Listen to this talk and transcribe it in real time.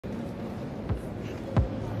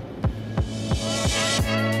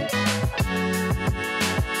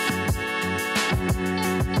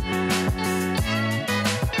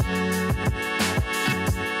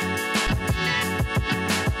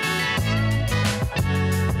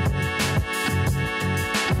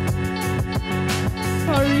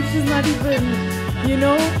Sorry, she's not even, you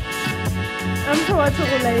know, I'm so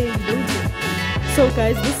like. So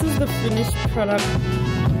guys, this is the finished product.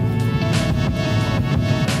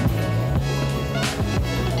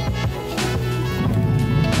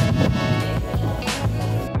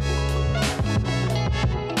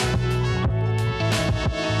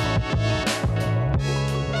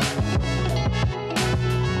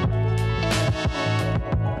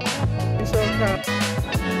 I'm so proud.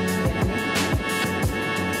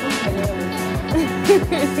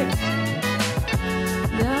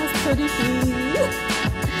 Yes, pretty please.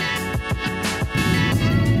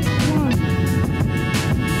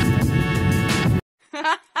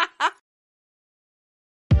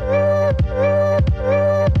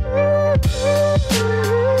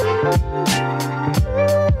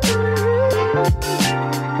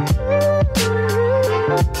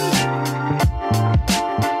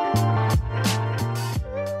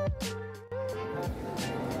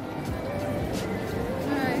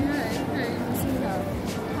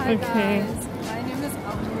 Hi Okay. guys, my name is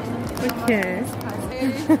Matlhodi. Okay.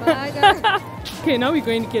 Bye guys. Okay, now we're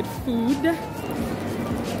going to get food.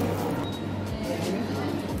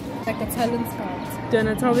 Like a talent scout.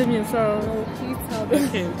 Dana, tell them yourself. No, please tell them.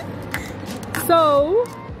 Okay. So,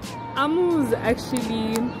 Amu's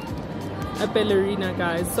actually a ballerina,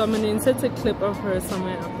 guys. So I'm gonna insert a clip of her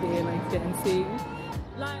somewhere up there, like dancing.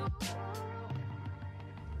 Like.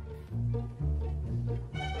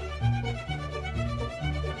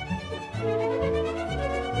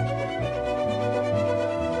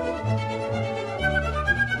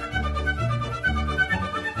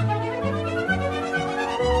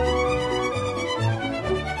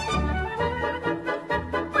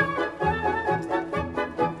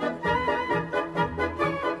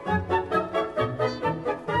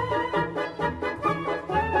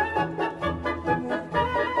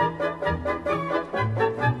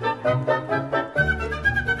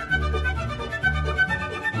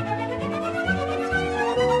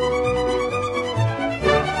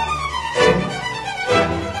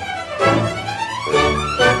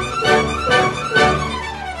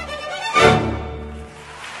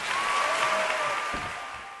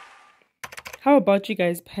 How about you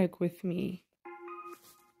guys pack with me?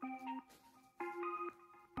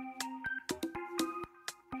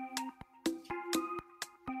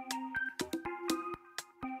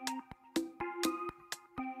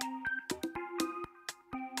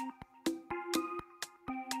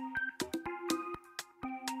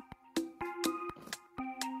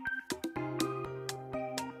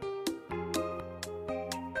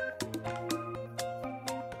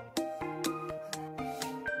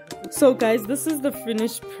 So guys, this is the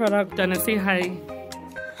finished product. Dana, say hi.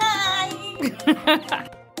 Hi.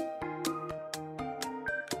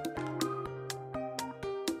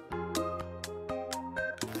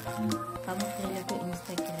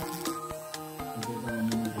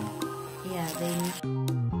 Yeah, they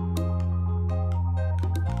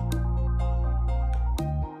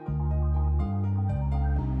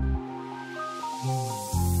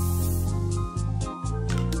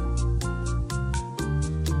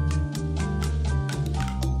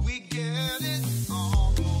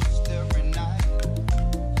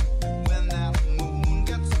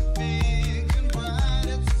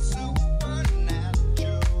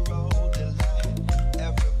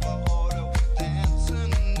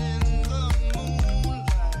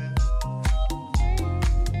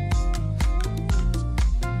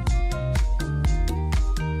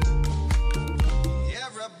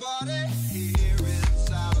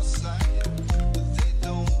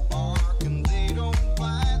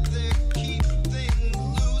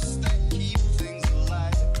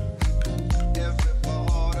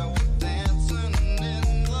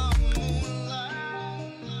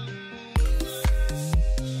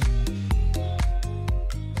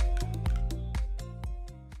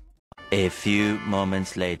A few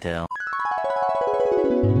moments later.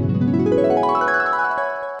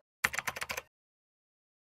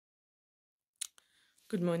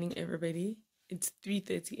 Good morning, everybody. It's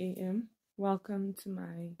 3:30 a.m. Welcome to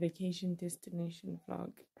my vacation destination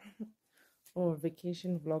vlog or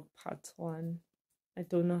vacation vlog part 1. I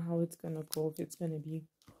don't know how it's gonna go, if it's gonna be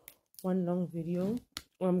one long video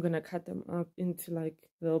or I'm gonna cut them up into like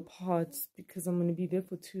little parts because I'm gonna be there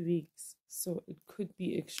for 2 weeks, so it could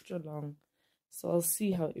be extra long. So I'll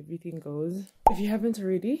see how everything goes. If you haven't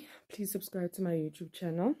already, please subscribe to my YouTube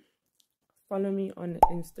channel, Follow me on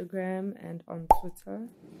Instagram and on Twitter.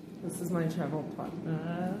 This is my travel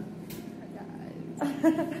partner.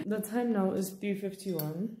 The time now is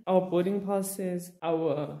 3:51. Our boarding pass says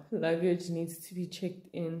our luggage needs to be checked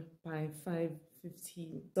in by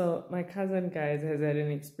 5:15. So my cousin, guys, has had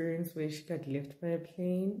an experience where she got left by a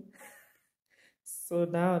plane. So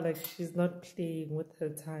now, like, she's not playing with her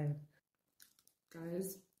time.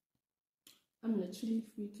 Guys, I'm literally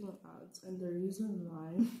freaking out, and the reason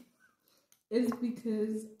why is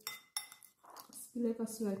because I feel like I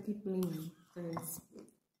slightly playing, guys.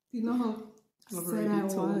 You know how sad I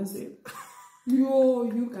was? Yo,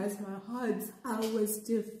 you guys, my heart, I was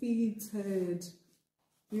defeated.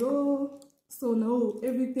 Yo, so now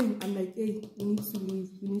everything, I'm like, hey, you need to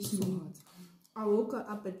leave, you need to leave. I woke her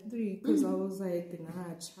up at 3 because I was like,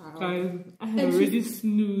 nah, child. Guys, I had already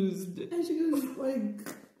snoozed. And she was like,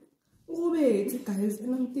 oh wait, guys,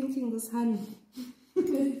 and I'm thinking this honey.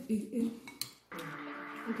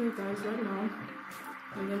 Okay, guys, right now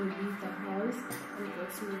I'm gonna leave the house and go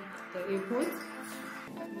to the airport.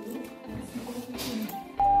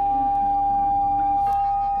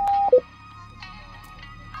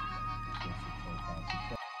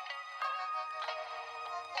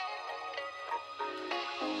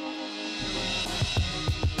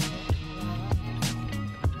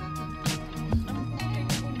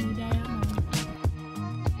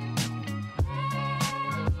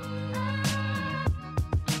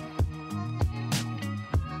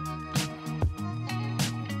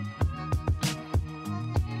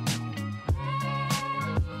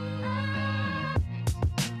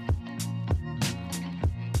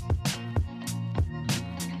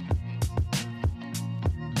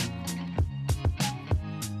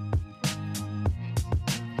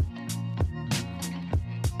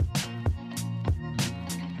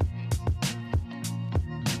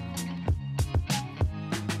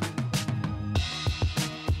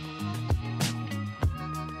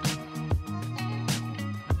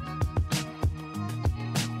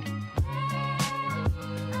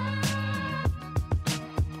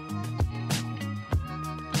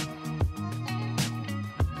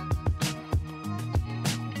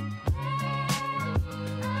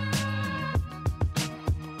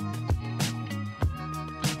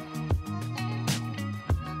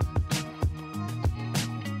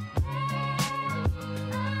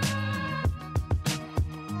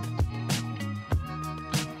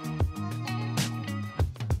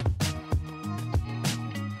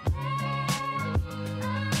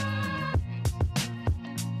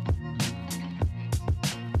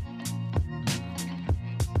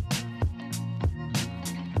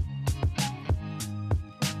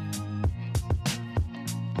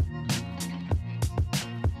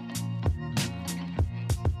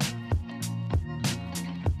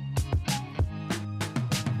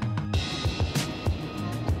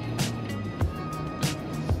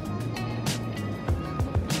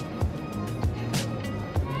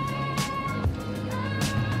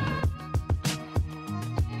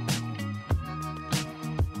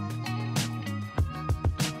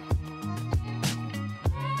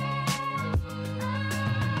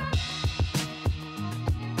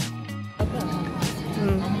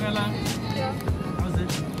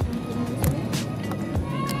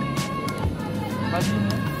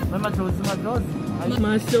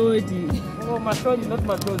 Matlhodi. Oh, Matlhodi, not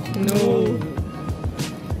Matlhodi. No.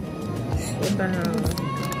 What the hell?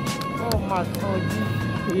 Oh, Matlhodi.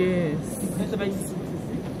 Yes.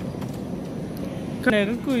 Can I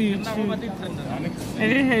go YouTube?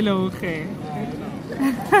 Hello, okay.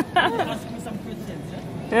 Ask me some questions,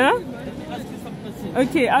 Yeah? Ask me some questions.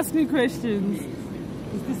 Okay, ask me questions.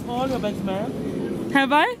 Is this all your bags, ma'am?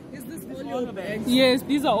 Have I? Is this all your bags? Yes,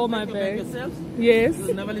 these are all my Take your bag bags. yourself? Yes, You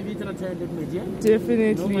will never leave it unattended, media. No one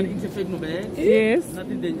definitely. interfere no bag. Yes.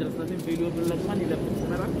 Nothing dangerous, nothing valuable, like money left.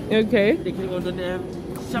 Okay. Taking on the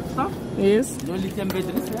sharp stuff. Yes. No lithium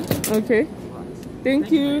batteries, yeah? Okay.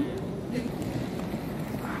 Thank you.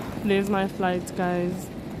 There's my flight, guys.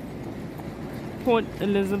 Port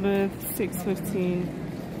Elizabeth, 6:15.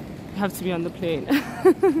 Have to be on the plane.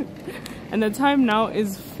 And the time now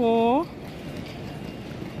is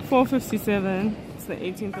 4:57. It's the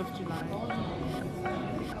 18th of July.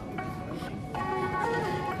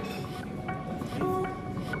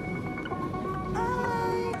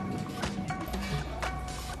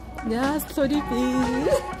 Yes, sorry,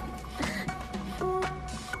 please.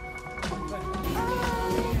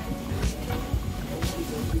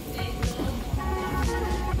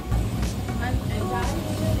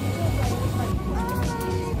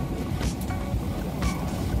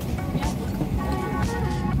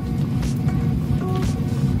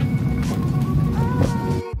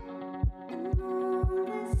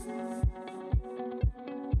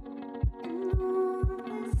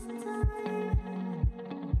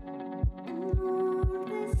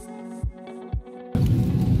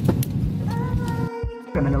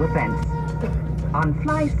 criminal offense. On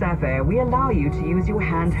Fly Sapphire, we allow you to use your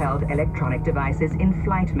handheld electronic devices in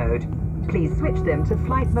flight mode. Please switch them to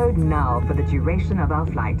flight mode now for the duration of our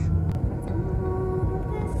flight.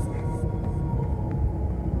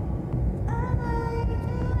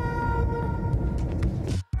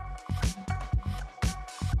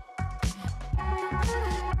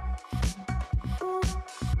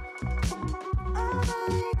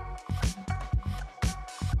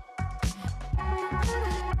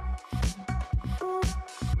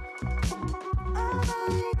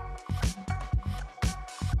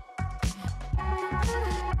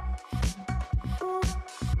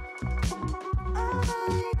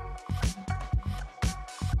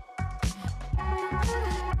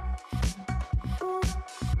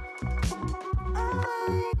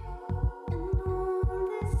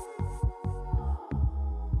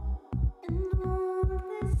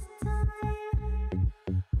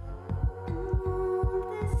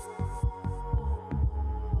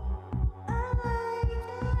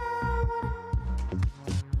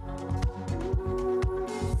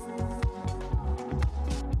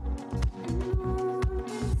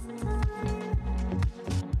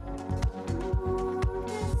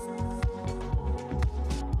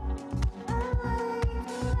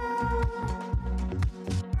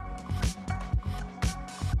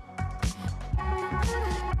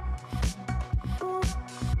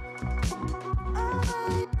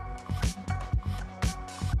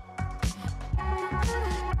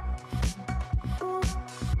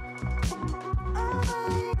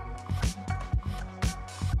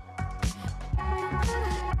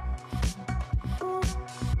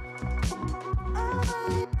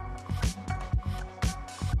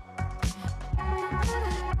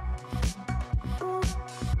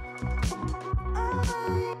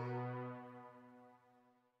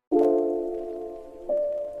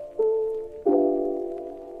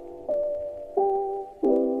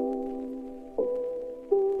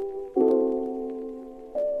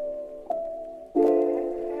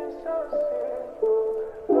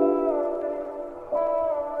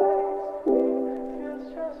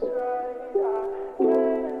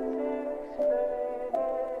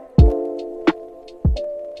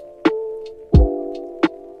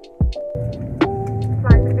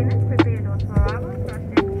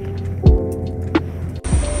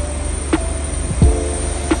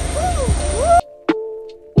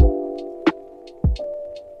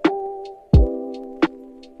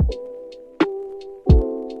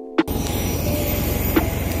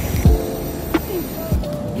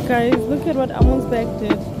 Guys, look at what Amon's bag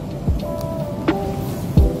did.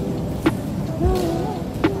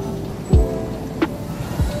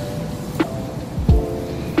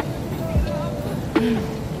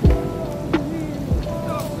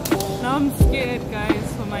 Now I'm scared,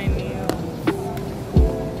 guys, for my nails.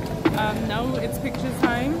 Now it's picture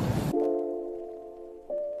time.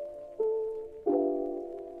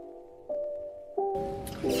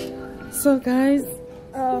 So guys,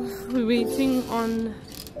 we're waiting on,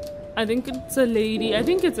 I think it's a lady,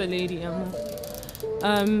 Amo.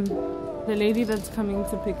 The lady that's coming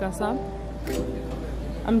to pick us up.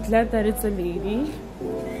 I'm glad that it's a lady.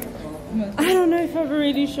 I don't know if I've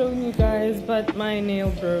already shown you guys, but my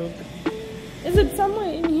nail broke. Is it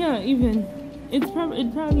somewhere in here even? It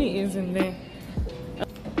probably is in there.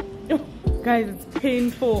 Oh, guys, it's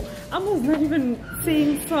painful. Amo's not even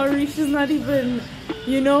saying sorry. She's not even,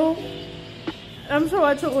 you know. I'm sure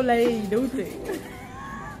I told her, don't think.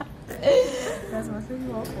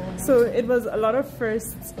 So it was a lot of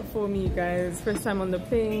firsts for me, guys. First time on the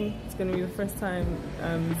plane. It's gonna be the first time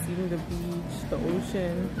seeing the beach, the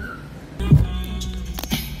ocean.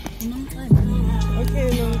 Okay,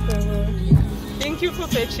 no problem. Thank you for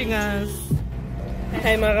fetching us.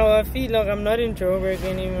 Hey, Mara, I feel like I'm not in Joburg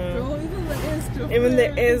anymore. Even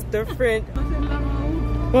the air is different.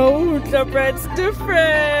 Oh, the bread's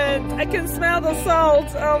different. I can smell the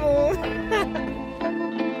salt.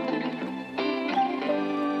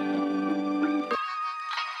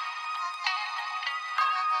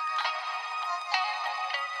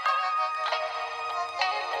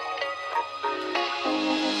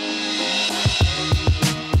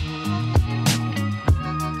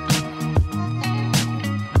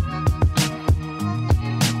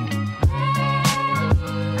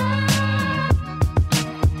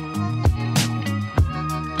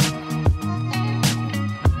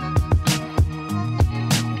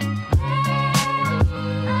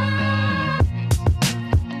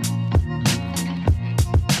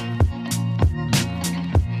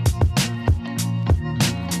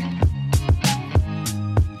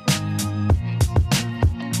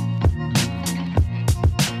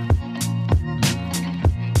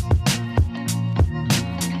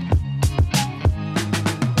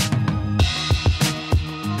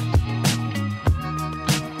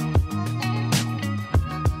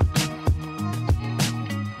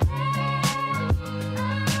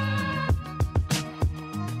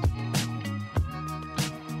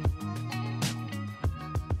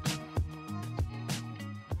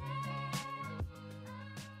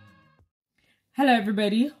 Hello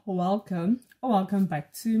everybody, welcome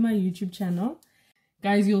back to my YouTube channel.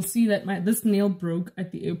 Guys, you'll see that this nail broke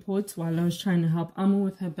at the airport while I was trying to help Amma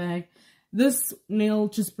with her bag. This nail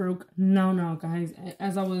just broke now guys,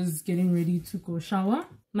 as I was getting ready to go shower.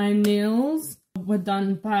 My nails were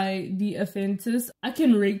done by the Aventis. I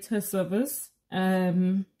can rate her service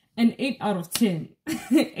an 8 out of 10.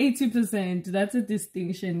 80%. That's a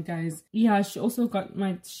distinction, guys. Yeah, she also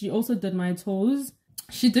did my toes.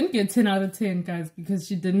 She didn't get 10 out of 10, guys, because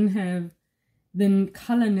she didn't have the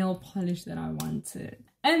color nail polish that I wanted.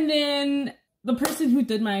 And then the person who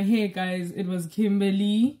did my hair, guys, it was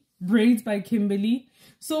Kimberly. Braids by Kimberly.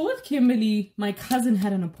 So with Kimberly, my cousin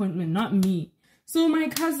had an appointment, not me. So my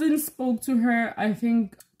cousin spoke to her, I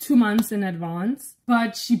think 2 months in advance,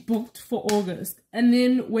 but she booked for August. And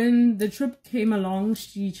then when the trip came along,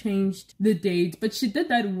 she changed the date, but she did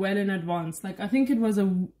that well in advance. Like, I think it was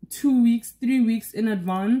 2 weeks, 3 weeks in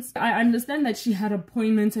advance. I understand that she had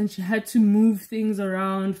appointments and she had to move things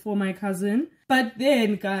around for my cousin. But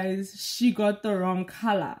then, guys, she got the wrong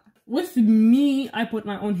color. With me, I put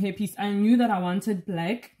my own hairpiece. I knew that I wanted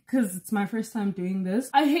black because it's my first time doing this.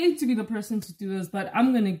 I hate to be the person to do this, but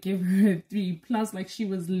I'm gonna give her a 3. Plus, like, she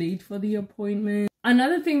was late for the appointment.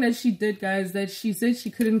 Another thing that she did, guys, that she said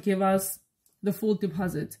she couldn't give us the full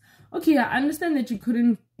deposit. Okay, I understand that you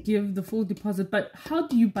couldn't give the full deposit, but how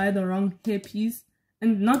do you buy the wrong hairpiece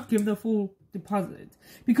and not give the full deposit?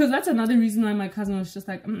 Because that's another reason why my cousin was just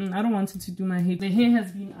like, I don't want her to do my hair. The hair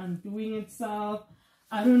has been undoing itself.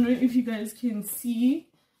 I don't know if you guys can see.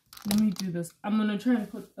 Let me do this. I'm gonna try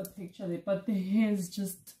and put a picture there, but the hair is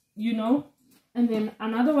just, you know. And then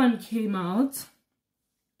another one came out.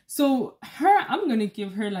 So I'm gonna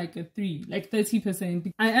give her like a 3, like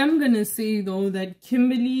 30%. I am gonna say though that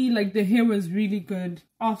Kimberly, like, the hair was really good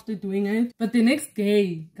after doing it, but the next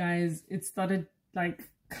day, guys, it started like